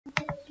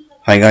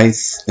Hi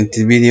guys, in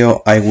this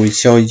video I will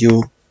show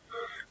you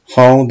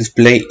how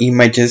display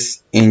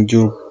images in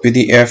your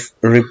PDF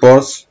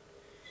reports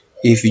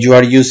if you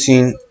are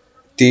using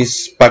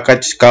this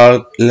package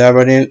called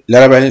Laravel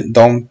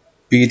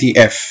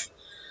dompdf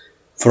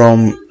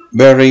from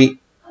very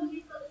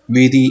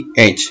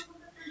VDH.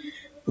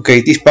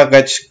 Okay, this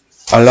package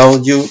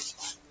allows you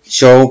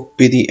show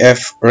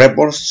PDF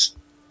reports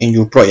in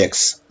your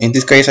projects. In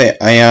this case I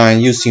am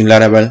using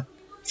Laravel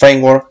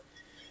framework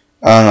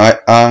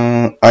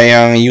and I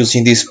am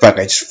using this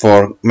package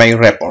for my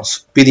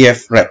reports,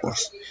 PDF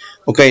reports.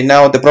 Okay,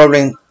 now the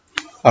problem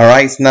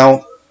arises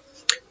now.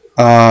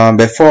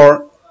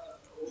 Before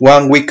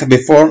 1 week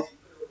before,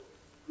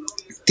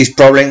 this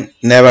problem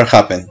never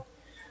happened,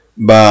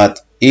 but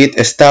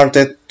it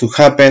started to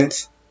happen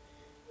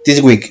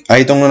this week.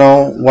 I don't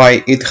know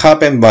why it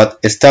happened, but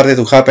it started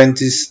to happen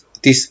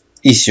this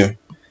issue.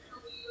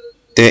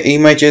 The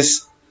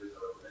images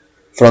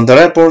from the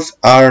reports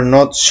are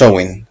not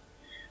showing.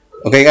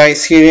 Okay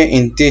guys, here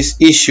in this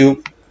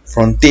issue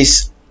from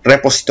this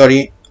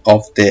repository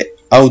of the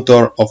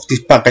author of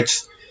this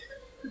package,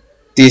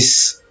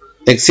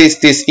 exists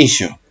this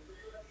issue.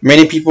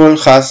 Many people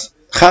have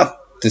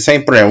the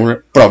same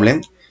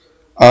problem,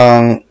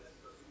 and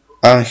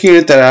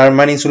here there are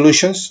many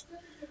solutions,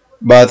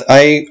 but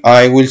I'm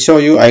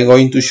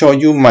going to show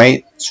you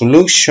my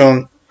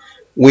solution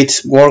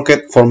which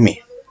worked for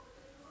me.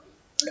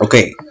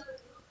 Okay,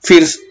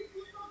 first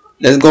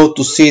let's go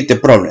to see the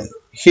problem.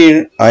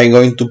 Here I'm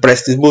going to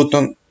press this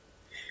button.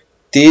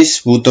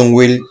 This button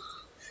will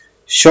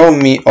show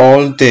me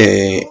all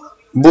the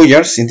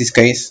buyers in this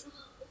case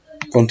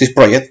from this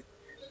project,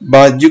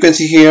 but you can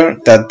see here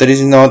that there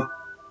is not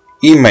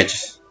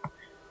image.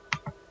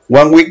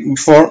 1 week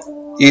before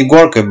it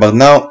worked, but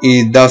now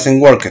it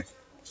doesn't work.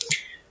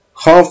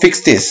 How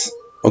fix this?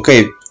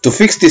 Okay, to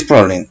fix this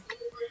problem,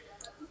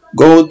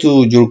 go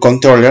to your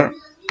controller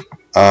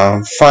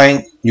and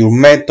find your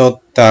method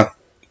that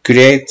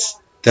creates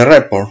the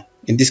report.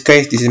 In this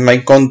case, this is my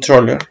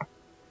controller,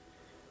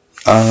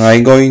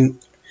 and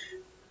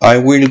I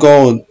will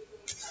go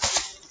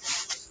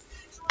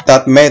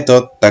that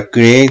method that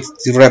creates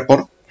the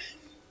report.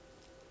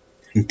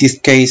 In this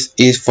case,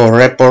 is for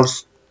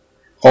reports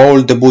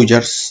all the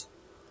buyers.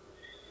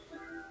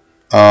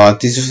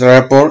 This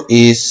report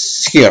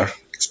is here,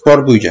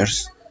 export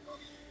buyers.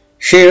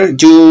 Here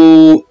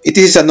it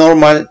is a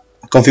normal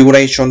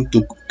configuration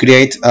to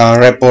create a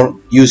report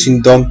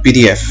using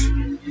dompdf.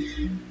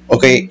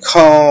 Okay,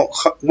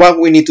 what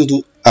we need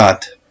to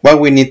add?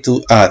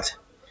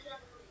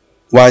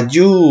 What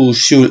you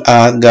should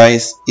add,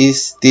 guys,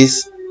 is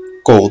this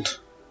code.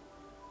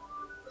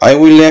 I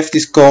will leave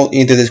this code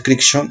in the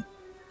description,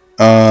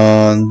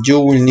 and you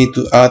will need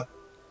to add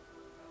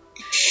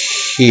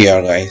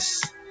here,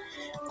 guys.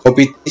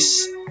 Copy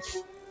this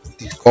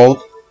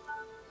code.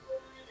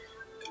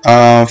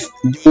 You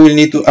will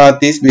need to add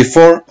this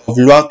before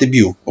upload the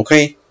view.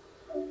 Okay,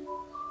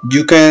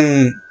 you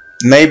can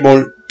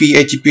enable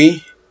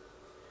PHP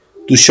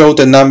to show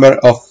the number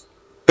of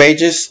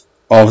pages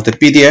of the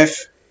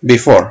PDF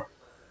before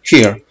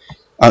here,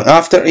 and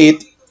after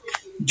it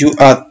you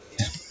add.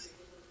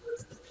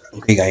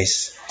 Okay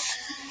guys,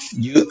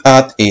 you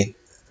add it.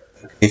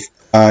 If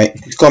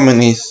the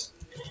comment is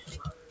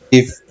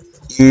if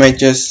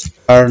images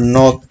are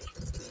not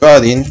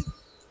adding,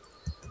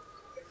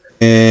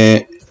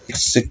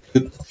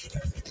 execute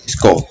this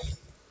code.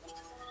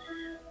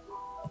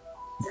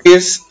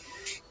 First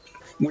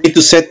we need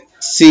to set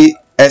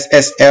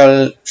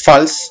SSL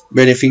false,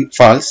 verify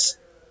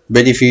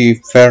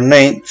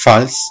name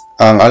false,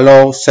 and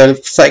allow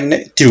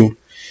self-sign true.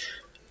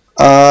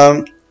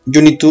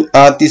 You need to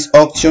add these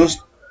options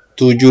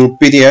to your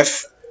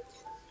PDF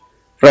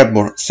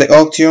report. The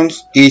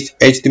options is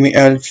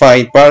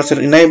HTML5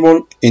 parser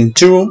enabled in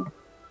true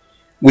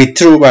with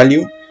true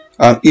value,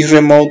 and is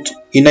remote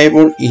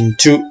enabled in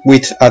true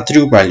with a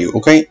true value.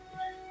 Okay,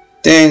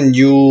 then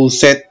you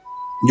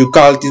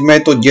call this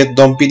method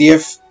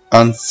getDompDF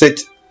and set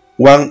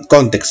one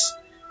context.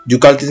 You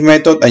call this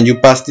method and you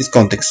pass this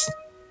context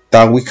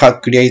that we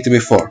had created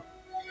before.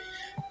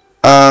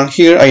 And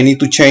here I need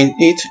to change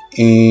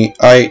it.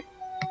 I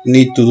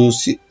need to do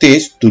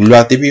this to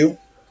load the view.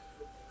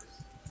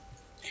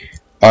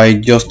 I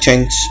just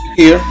change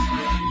here,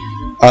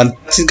 and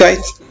that's it,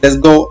 guys. Let's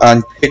go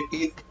and check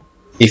it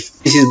if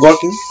this is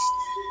working.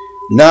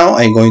 Now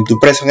I'm going to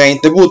press again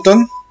the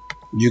button.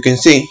 You can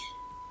see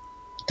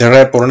the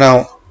report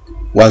now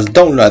was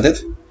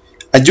downloaded,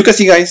 and you can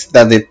see, guys,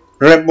 that the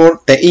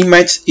report, the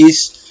image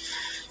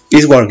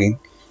is working.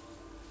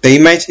 The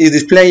image is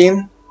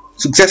displaying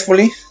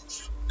successfully,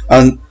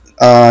 and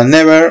now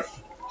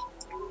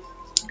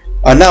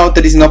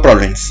there is no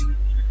problems.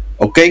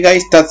 Okay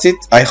guys, that's it.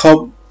 I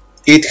hope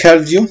it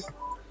helped you.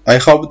 I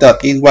hope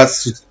that it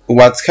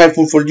was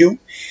helpful for you.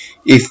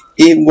 If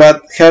it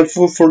was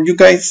helpful for you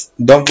guys,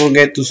 don't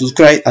forget to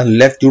subscribe and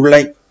leave your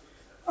like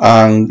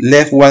and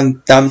leave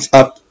one thumbs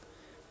up,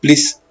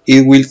 please.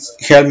 It will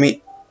help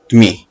me.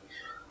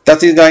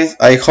 That's it, guys.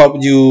 I hope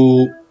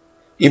you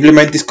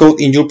implement this code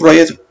in your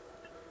project.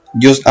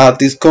 Just add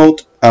this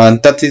code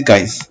and that's it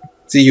guys.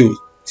 See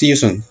you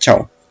soon.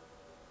 Ciao.